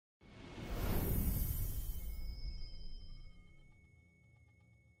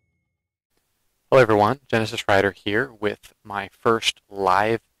Hello everyone, Genesis Rider here with my first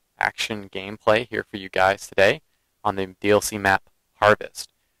live action gameplay here for you guys today on the DLC map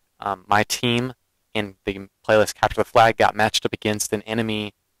Harvest. My team in the playlist Capture the Flag got matched up against an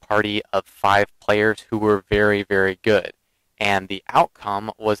enemy party of 5 players who were very, very good. And the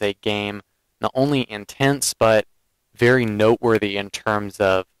outcome was a game not only intense but very noteworthy in terms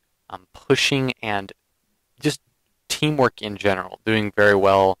of pushing and just teamwork in general, doing very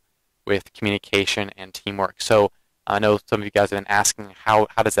well with communication and teamwork. So I know some of you guys have been asking how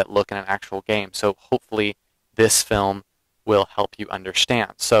does that look in an actual game. So hopefully this film will help you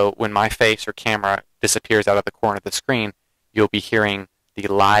understand. So when my face or camera disappears out of the corner of the screen, you'll be hearing the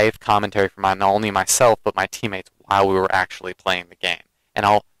live commentary from not only myself but my teammates while we were actually playing the game. And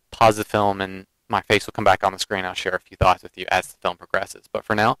I'll pause the film and my face will come back on the screen. I'll share a few thoughts with you as the film progresses. But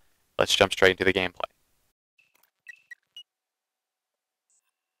for now, let's jump straight into the gameplay.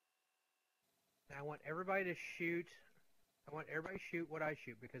 I want everybody to shoot. I want everybody to shoot what I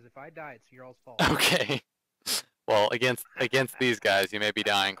shoot, because if I die, it's your all's fault. Okay. Well, against these guys, you may be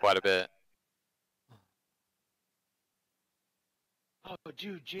dying quite a bit. Oh,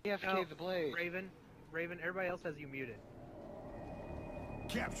 dude, JFK No, the Blade. Raven, everybody else has you muted.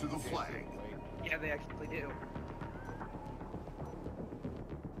 Capture the flag. Yeah, they actually do.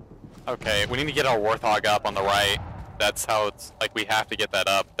 Okay, we need to get our Warthog up on the right. That's how it's, like, we have to get that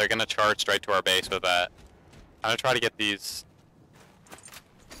up. They're gonna charge straight to our base with that. I'm gonna try to get these.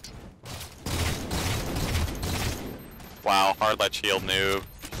 Wow, hard lead shield noob.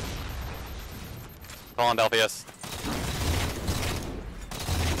 Call on Delphius.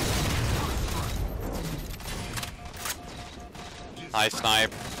 Nice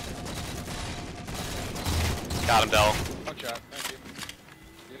snipe. Got him, Del. One shot, thank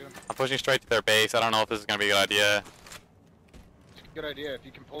you. I'm pushing straight to their base. I don't know if this is gonna be a good idea. It's a good idea. If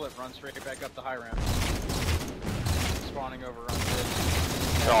you can pull it, run straight back up the high ramp. Spawning over on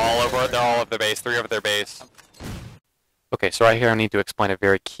this. They're all over their base, 3 over their base. Okay, so right here I need to explain a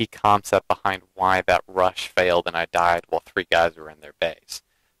very key concept behind why that rush failed and I died while 3 guys were in their base.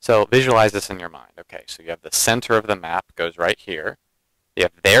 So visualize this in your mind. Okay, so you have the center of the map goes right here. You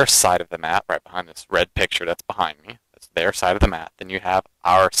have their side of the map right behind this red picture that's behind me. That's their side of the map. Then you have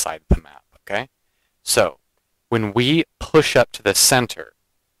our side of the map, okay? So when we push up to the center,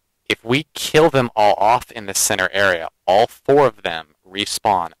 if we kill them all off in the center area, all 4 of them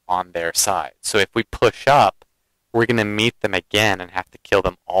respawn on their side. So if we push up, we're going to meet them again and have to kill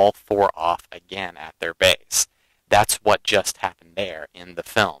them all 4 off again at their base. That's what just happened there in the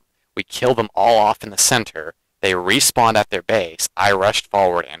film. We kill them all off in the center. They respawned at their base. I rushed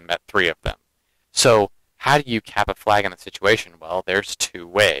forward and met 3 of them. So how do you cap a flag in the situation? Well, there's 2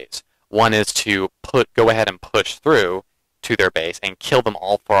 ways. One is to go ahead and push through to their base and kill them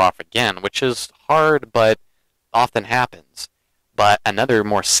all 4 off again, which is hard but often happens. But another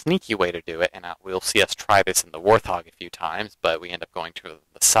more sneaky way to do it, and we'll see us try this in the Warthog a few times, but we end up going to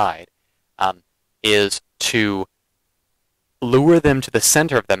the side, is to lure them to the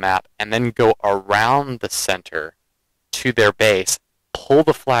center of the map and then go around the center to their base, pull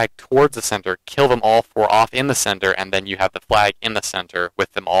the flag towards the center, kill them all 4 off in the center, and then you have the flag in the center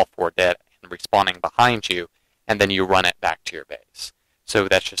with them all 4 dead and respawning behind you, and then you run it back to your base. So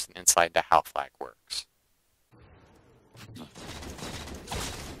that's just an insight into how flag works.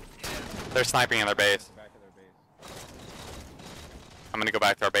 They're sniping in their base. I'm gonna go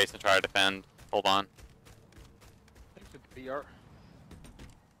back to our base and try to defend. Hold on. I think the VR.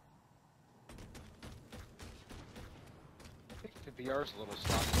 I think the VR's a little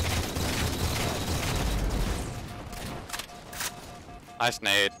sloppy. Nice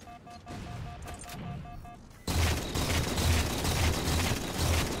nade.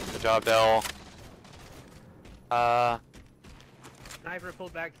 Good job, Del. Sniper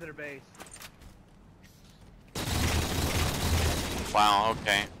pulled back to their base. Wow,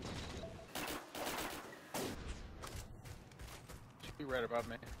 okay. Should be right above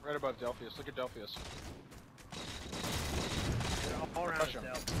me. Right above Delphius. Look at Delphius. They're all around Push us 'em.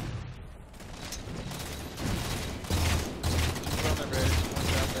 now. Put on their base. One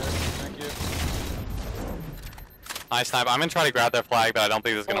shot there. Thank you. Nice snipe. I'm gonna try to grab their flag, but I don't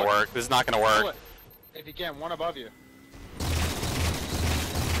think this is gonna Pull it. work. This is not gonna Pull work. it. If you can, one above you.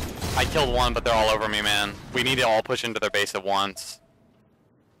 I killed 1, but they're all over me, man. We need to all push into their base at once.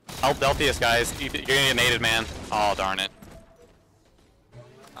 Help Delphius, guys. You're gonna get naded, man. Oh, darn it.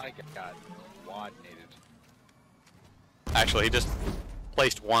 I got wad nated. Actually, he just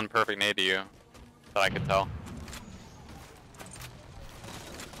placed 1 perfect nade to you, that I could tell.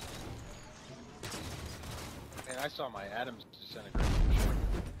 Man, I saw my atoms disintegrate.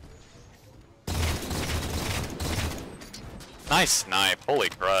 Nice snipe. Holy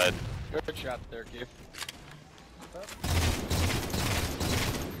crud. Good shot there, Keith.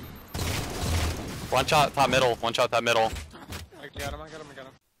 One shot top middle. One shot top middle. I got him.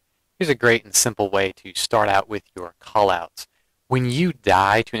 Here's a great and simple way to start out with your callouts. When you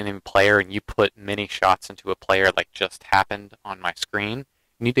die to an enemy player and you put many shots into a player like just happened on my screen,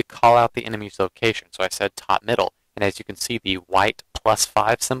 you need to call out the enemy's location. So I said top middle. And as you can see, the white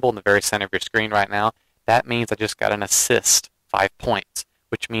 +5 symbol in the very center of your screen right now, that means I just got an assist, 5 points,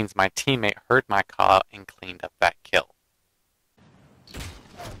 which means my teammate heard my call out and cleaned up that kill.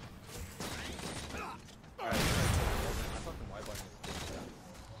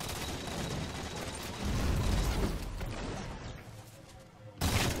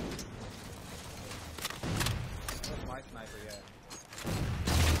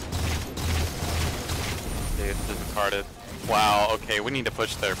 Dude, this is retarded. Wow, okay, we need to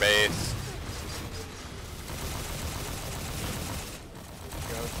push their base.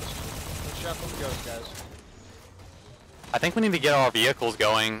 Let's shot them ghosts, guys. I think we need to get our vehicles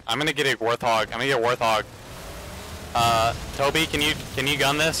going. I'm gonna get a Warthog. I'm gonna get a Warthog. Toby, can you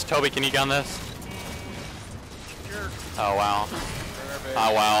gun this? Toby, can you gun this? Sure. Oh wow.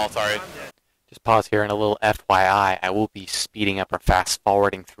 Oh wow, sorry. Just pause here and a little FYI, I will be speeding up or fast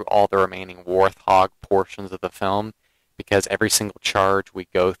forwarding through all the remaining Warthog portions of the film because every single charge we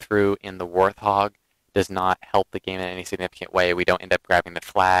go through in the Warthog does not help the game in any significant way. We don't end up grabbing the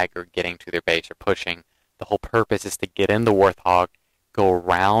flag or getting to their base or pushing. The whole purpose is to get in the Warthog, go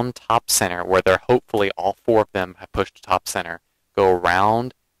around top center where they're hopefully all 4 of them have pushed to top center, go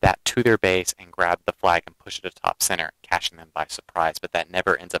around that to their base and grab the flag and push it to top center, catching them by surprise, but that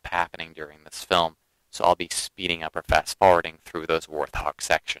never ends up happening during this film, so I'll be speeding up or fast forwarding through those Warthog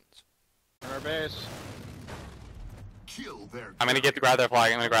sections. On our base. I'm gonna grab their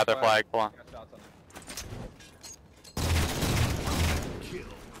flag, hold on.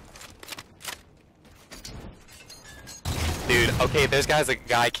 Dude, okay, there's a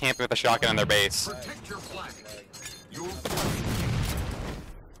guy camping with a shotgun in their base.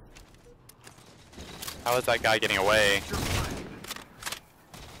 How is that guy getting away?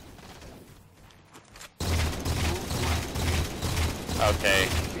 Okay.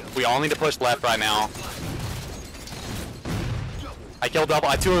 We all need to push left right now. I killed double.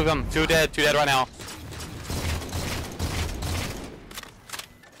 2 of them. 2 dead. 2 dead right now.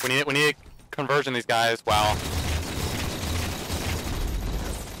 We need conversion these guys. Wow.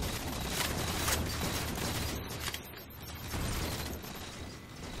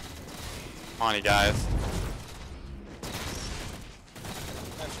 Come on, you guys.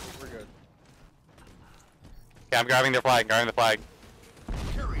 We're good. Okay, I'm grabbing their flag.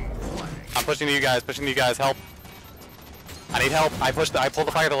 I'm pushing to you guys. Help. I need help. I pulled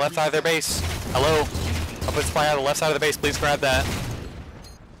the flag to the left side of their base. Hello. I pushed the flag out of the left side of the base. Please grab that.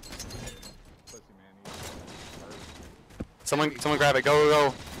 Someone grab it.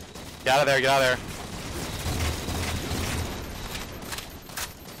 Go. Get out of there.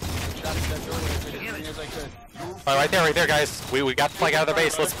 Alright, right there, guys. We got the flag out of their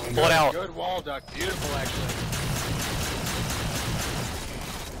base. Let's pull it out. Good wall duck. Beautiful, actually.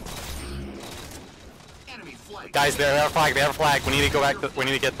 Guys, they have a flag. We need to go back. We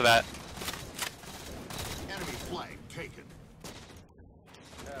need to get to that. Enemy flag taken.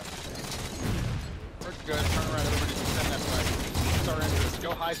 We're good. Turn around, everybody. Defend that flag. It's our entrance.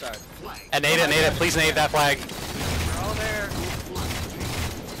 Go high side. And Nada, please nade that flag. We're all there.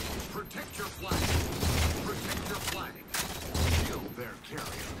 Protect your flag. Protect your flag. Kill their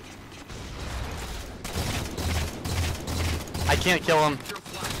carrier. I can't kill him.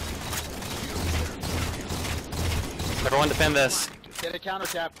 Everyone defend this. Get a counter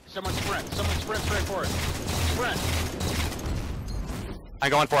tap. Someone sprint straight for it. Sprint.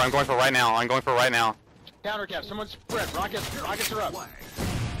 I'm going for it right now. Counter cap. Someone sprint. Rockets are up.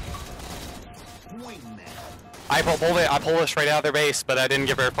 Wingman. I pulled it straight out of their base, but I didn't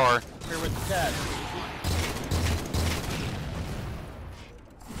get very far. Here with the tag.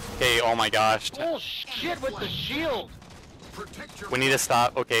 Okay, oh my gosh. Oh shit with the shield. Protect your We need to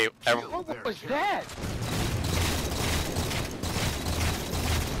stop. Okay, What was that?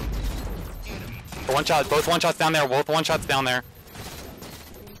 one shot, both one shots down there. Let's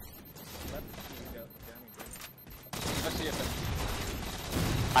see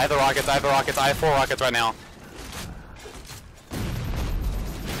if I have the rockets. I have 4 rockets right now.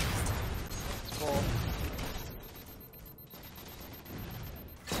 it's full.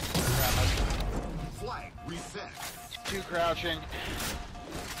 flag reset. 2 crouching.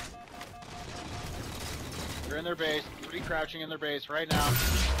 They're in their base. 3 crouching in their base right now.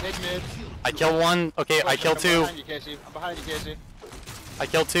 Mid. I killed one. Okay, I killed two. I'm behind you, Casey. I'm behind you, Casey. I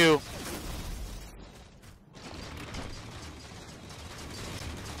killed two.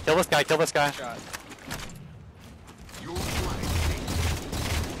 Kill this guy, kill this guy. Shot. Your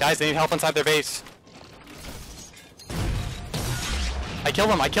flag. Guys, they need help inside their base. I killed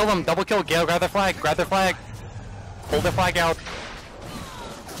him, double kill, Gale, grab their flag, Hold their flag out.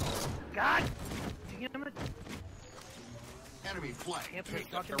 God damn it! Enemy flag. Can't play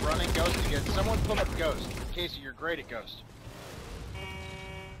fucking. They're running Ghost again. Someone pull up Ghost. Casey, you're great at Ghost.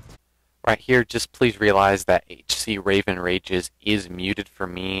 Right here, just please realize that HC Raven Rages is muted for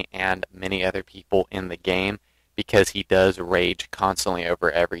me and many other people in the game because he does rage constantly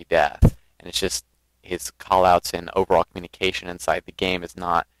over every death. And it's just his callouts and overall communication inside the game is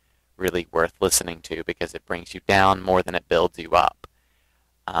not really worth listening to because it brings you down more than it builds you up.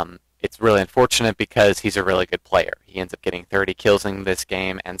 It's really unfortunate because he's a really good player. He ends up getting 30 kills in this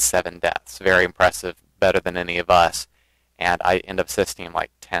game and 7 deaths. Very impressive, better than any of us. And I end up assisting him like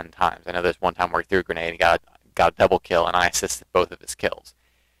 10 times. I know there's one time where he threw a grenade and got a double kill, and I assisted both of his kills.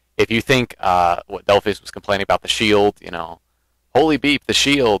 If you think what Delphis was complaining about the shield, you know, holy beep, the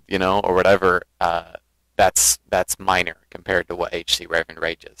shield, you know, or whatever, that's minor compared to what HC Raven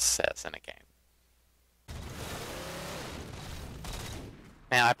Rages says in a game.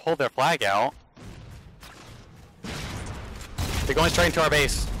 Man, I pulled their flag out. They're going straight into our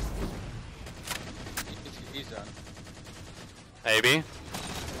base. He's done. Maybe.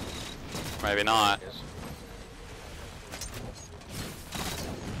 Maybe not.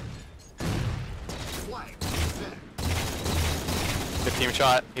 Flag reset. Good team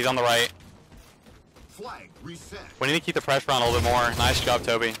shot. He's on the right. Flag reset. We need to keep the pressure on a little bit more. Nice job,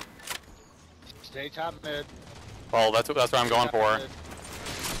 Toby. Stay top mid. Well, that's what I'm going for. Mid.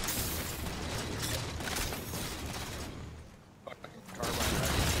 Fucking carbine rack.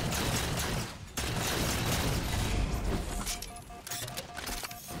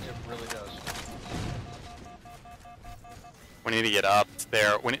 It really does. We need to get up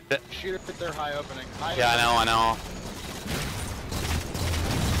there. We need Shoot at their high opening. yeah, I know.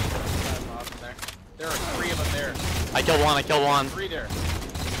 There are 3 of them there. I killed one. 3 there.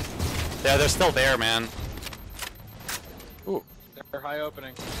 Yeah, they're still there, man. Ooh. They're high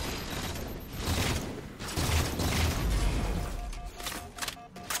opening.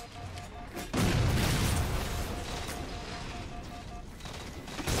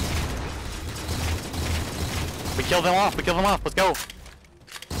 We killed them off. Let's go.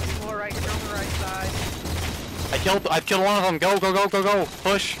 People are right here on the right side. I killed one of them. Go.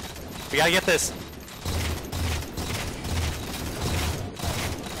 Push. We gotta get this.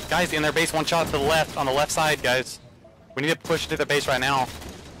 Guys, in their base, one shot to the left, on the left side, guys. We need to push to the base right now.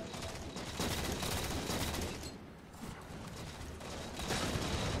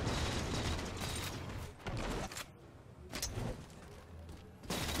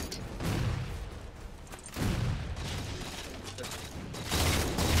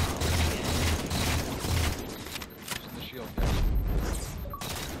 Using the shield, guys.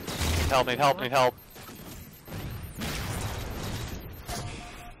 Need help.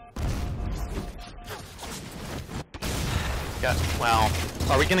 Wow.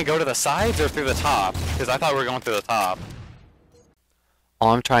 Are we gonna go to the sides or through the top? Because I thought we were going through the top.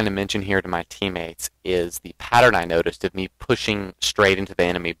 All I'm trying to mention here to my teammates is the pattern I noticed of me pushing straight into the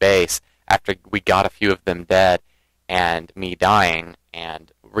enemy base after we got a few of them dead and me dying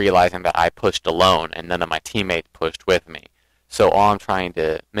and realizing that I pushed alone and none of my teammates pushed with me. So all I'm trying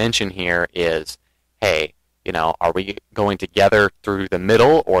to mention here is, hey, you know, are we going together through the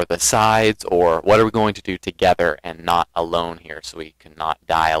middle or the sides, or what are we going to do together and not alone here so we can not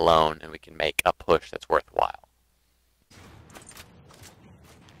die alone and we can make a push that's worthwhile?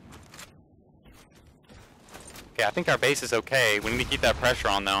 Okay, I think our base is okay. We need to keep that pressure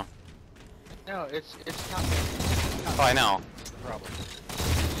on, though. No, it's not. Oh, I know. Problem.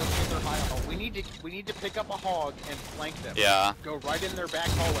 We need to pick up a hog and flank them. Yeah. Go right in their back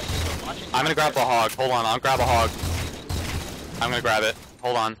hallway. They're watching. I'm gonna grab the hog. Hold on, I'll grab a hog. I'm gonna grab it.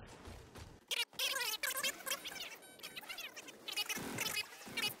 Hold on.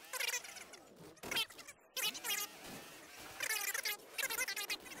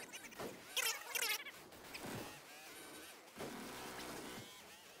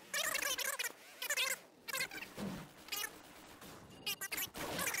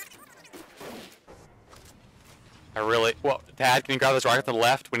 Well, Dad, can you grab those rockets on the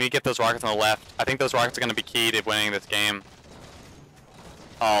left? We need to get those rockets on the left. I think those rockets are going to be key to winning this game.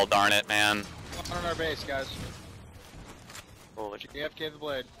 Oh, darn it, man. On our base, guys. Holy AFK the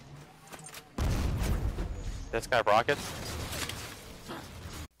blade. This guy have rockets?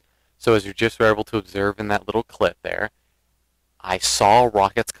 So as you just were able to observe in that little clip there, I saw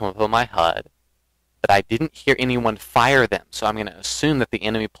rockets come up on my HUD, but I didn't hear anyone fire them. So I'm going to assume that the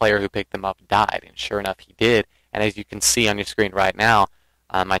enemy player who picked them up died. And sure enough, he did. And as you can see on your screen right now,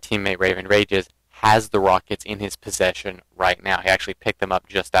 my teammate Raven Rages has the rockets in his possession right now. He actually picked them up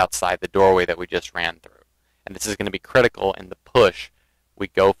just outside the doorway that we just ran through. And this is going to be critical in the push we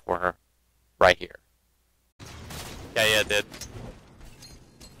go for right here. Yeah, it did.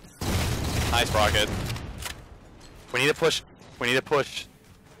 Nice rocket. We need to push. We need to push.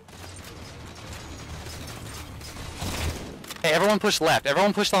 Hey, everyone push left.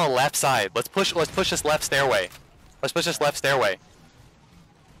 Everyone push on the left side. Let's push this left stairway. Let's push this left stairway.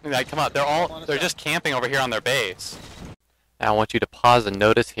 Like, come on, they're just camping over here on their base. Now I want you to pause and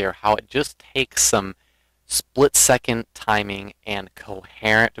notice here how it just takes some split-second timing and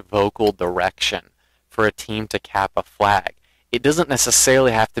coherent vocal direction for a team to cap a flag. It doesn't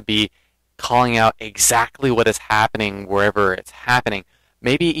necessarily have to be calling out exactly what is happening wherever it's happening.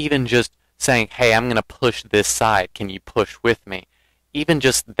 Maybe even just saying, hey, I'm going to push this side. Can you push with me? Even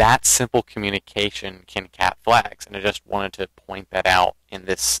just that simple communication can cap flags, and I just wanted to point that out in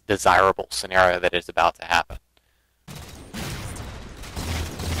this desirable scenario that is about to happen.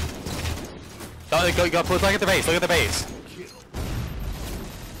 Oh, go, look at the base, look at the base.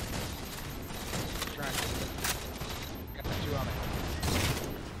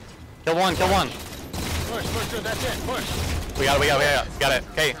 Kill one, kill one. Push, good, that's it, push. We got it,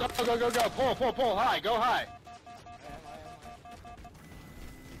 okay. Go, pull, high, go high.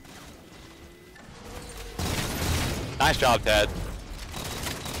 Nice job, Ted.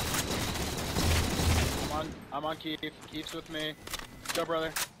 I'm on Keith. Keith's with me. Go,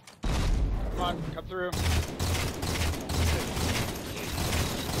 brother. Come on, come through.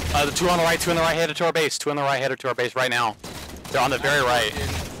 The two on the right headed to our base. Two on the right headed to our base right now. They're on the very right.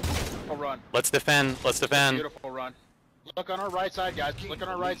 Beautiful run. Let's defend. Beautiful run. Look on our right side, guys. Look on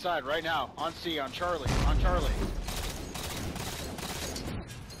our right side right now. On C, on Charlie.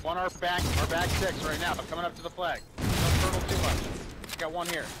 On our back six right now. Coming up to the flag. Don't turtle too much. Got one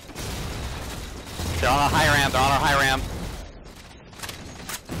here. They're on a high ramp.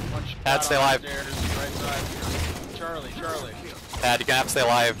 One Tad, stay alive. Right side. Charlie. Tad, you're gonna have to stay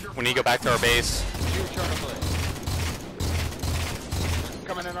alive. We need to go back to our base. Shoot Charlie.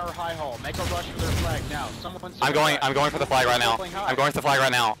 Coming in our high hall. Make a rush for their flag now. I'm going for the flag right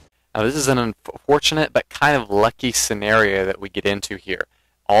now. Now this is an unfortunate but kind of lucky scenario that we get into here.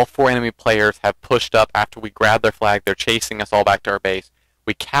 All four enemy players have pushed up after we grab their flag. They're chasing us all back to our base.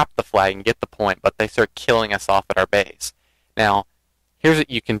 We cap the flag and get the point, but they start killing us off at our base. Now, here's what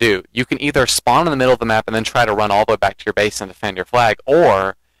you can do. You can either spawn in the middle of the map and then try to run all the way back to your base and defend your flag,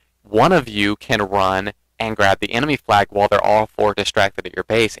 or one of you can run and grab the enemy flag while they're all four distracted at your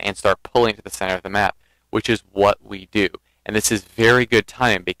base and start pulling to the center of the map, which is what we do. And this is very good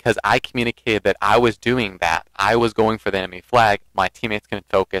timing because I communicated that I was doing that. I was going for the enemy flag. My teammates can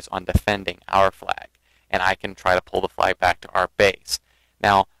focus on defending our flag, and I can try to pull the flag back to our base.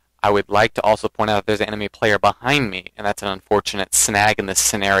 Now, I would like to also point out that there's an enemy player behind me, and that's an unfortunate snag in this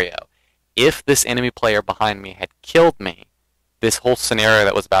scenario. If this enemy player behind me had killed me, this whole scenario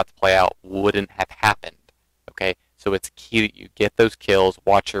that was about to play out wouldn't have happened. Okay, so it's key that you get those kills,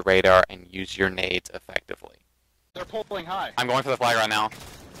 watch your radar, and use your nades effectively. They're pulling high. I'm going for the flag right now.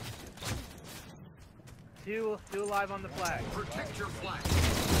 Two alive on the flag. Protect your flag.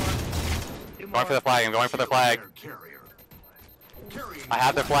 Going for the flag. I'm going for the flag. I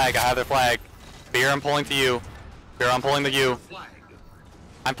have their flag. Beer, I'm pulling to you. Beer, I'm pulling to you.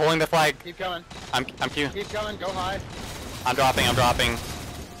 I'm pulling the flag. Keep coming. I'm Keep coming. Go high. I'm dropping.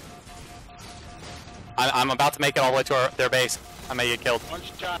 I'm about to make it all the way to their base. I may get killed. One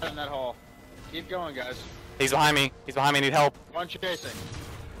shot in that hole. Keep going, guys. He's behind me. Need help. One chasing.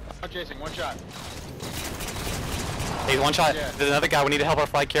 One shot. He's one shot. Yeah. There's another guy. We need to help our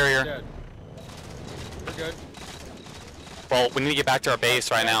flag carrier. Good. We're good. Well, we need to get back to our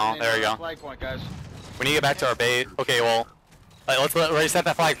base right now. There we go. Flag point, guys. We need to get back to our base. Okay, well, let's reset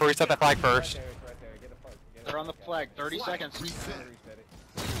that flag. Reset that flag first. They're on the flag. 30 seconds.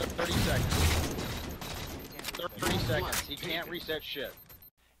 30 seconds. He can't reset shit.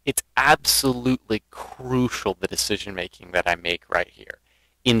 It's absolutely crucial, the decision making that I make right here.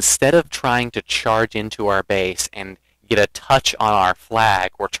 Instead of trying to charge into our base and get a touch on our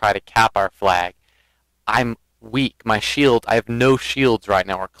flag or try to cap our flag, I'm weak. I have no shields right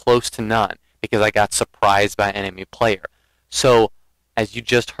now, or close to none, because I got surprised by an enemy player. So, as you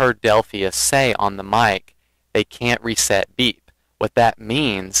just heard Delphia say on the mic, they can't reset beep. What that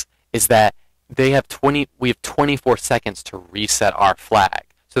means is that we have 24 seconds to reset our flag.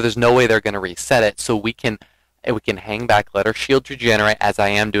 So there's no way they're going to reset it. So we can hang back, let our shield regenerate, as I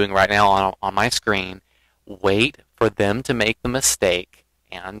am doing right now on my screen, wait for them to make the mistake,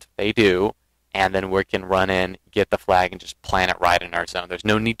 and they do, and then we can run in, get the flag, and just plant it right in our zone. There's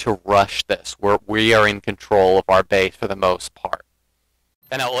no need to rush this. We are in control of our base for the most part.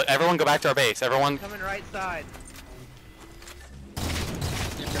 And now everyone go back to our base. Everyone Coming right side.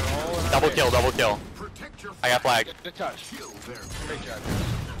 double kill, double kill. Protect your I got flag. Good touch. Kill their Great job.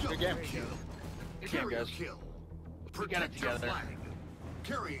 Good game. kill. Good game, guys. Kill. We got it Protect your together. flag.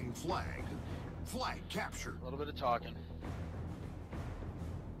 Carrying flag. Flag captured. A little bit of talking.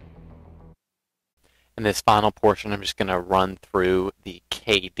 In this final portion, I'm just going to run through the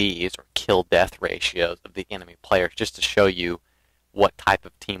KDs, or kill-death ratios, of the enemy players, just to show you what type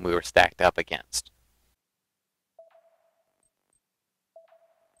of team we were stacked up against.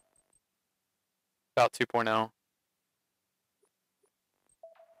 About 2.0.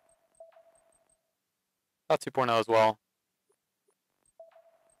 About 2.0 as well.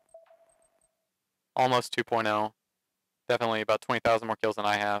 Almost 2.0. Definitely about 20,000 more kills than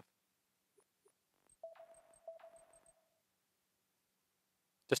I have.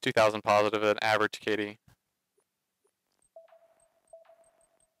 Just 2,000 positive at average KD.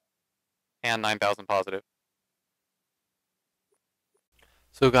 And 9,000 positive.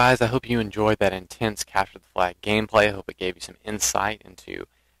 So guys, I hope you enjoyed that intense capture the flag gameplay. I hope it gave you some insight into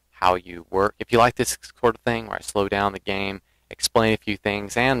how you work. If you like this sort of thing where I slow down the game, explain a few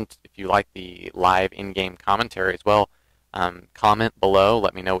things, and if you like the live in-game commentary as well, comment below,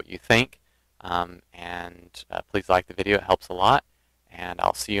 let me know what you think, and please like the video, it helps a lot, and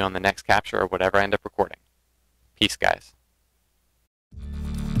I'll see you on the next capture or whatever I end up recording. Peace, guys.